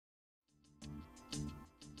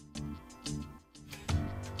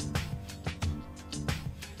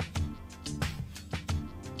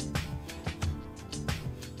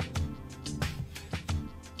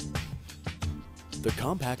The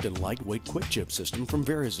compact and lightweight QuickJib system from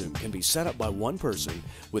VariZoom can be set up by one person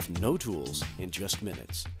with no tools in just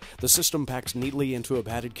minutes. The system packs neatly into a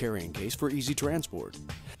padded carrying case for easy transport.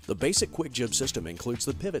 The basic QuickJib system includes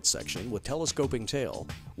the pivot section with telescoping tail,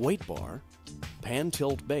 weight bar, pan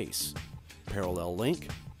tilt base, parallel link,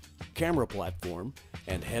 camera platform,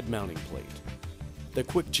 and head mounting plate. The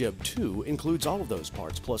QuickJib 2 includes all of those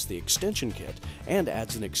parts plus the extension kit and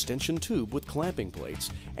adds an extension tube with clamping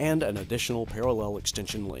plates and an additional parallel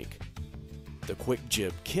extension link. The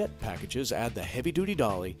QuickJib kit packages add the heavy-duty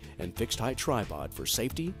dolly and fixed-height tripod for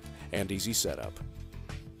safety and easy setup.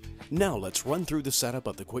 Now let's run through the setup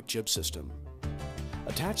of the QuickJib system.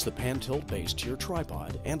 Attach the pan tilt base to your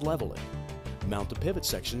tripod and level it. Mount the pivot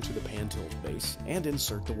section to the pan tilt base and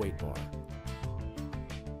insert the weight bar.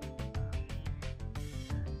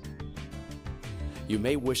 You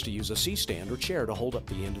may wish to use a C-stand or chair to hold up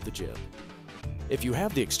the end of the jib. If you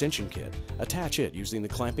have the extension kit, attach it using the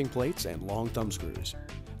clamping plates and long thumb screws.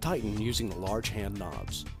 Tighten using the large hand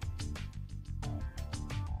knobs.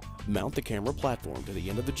 Mount the camera platform to the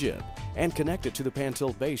end of the jib and connect it to the pan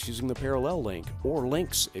tilt base using the parallel link or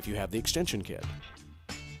links if you have the extension kit.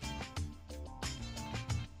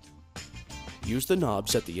 Use the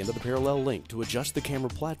knobs at the end of the parallel link to adjust the camera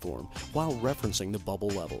platform while referencing the bubble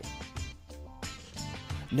level.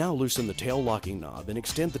 Now loosen the tail locking knob and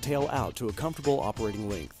extend the tail out to a comfortable operating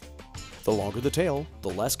length. The longer the tail, the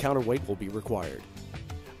less counterweight will be required.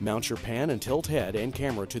 Mount your pan and tilt head and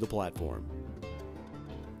camera to the platform.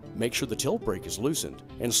 Make sure the tilt brake is loosened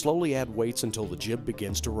and slowly add weights until the jib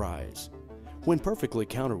begins to rise. When perfectly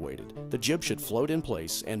counterweighted, the jib should float in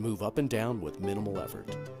place and move up and down with minimal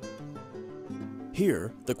effort.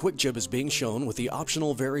 Here, the QuickJib is being shown with the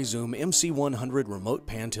optional VariZoom MC100 remote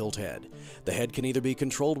pan tilt head. The head can either be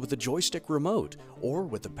controlled with the joystick remote or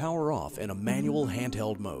with the power off in a manual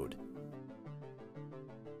handheld mode.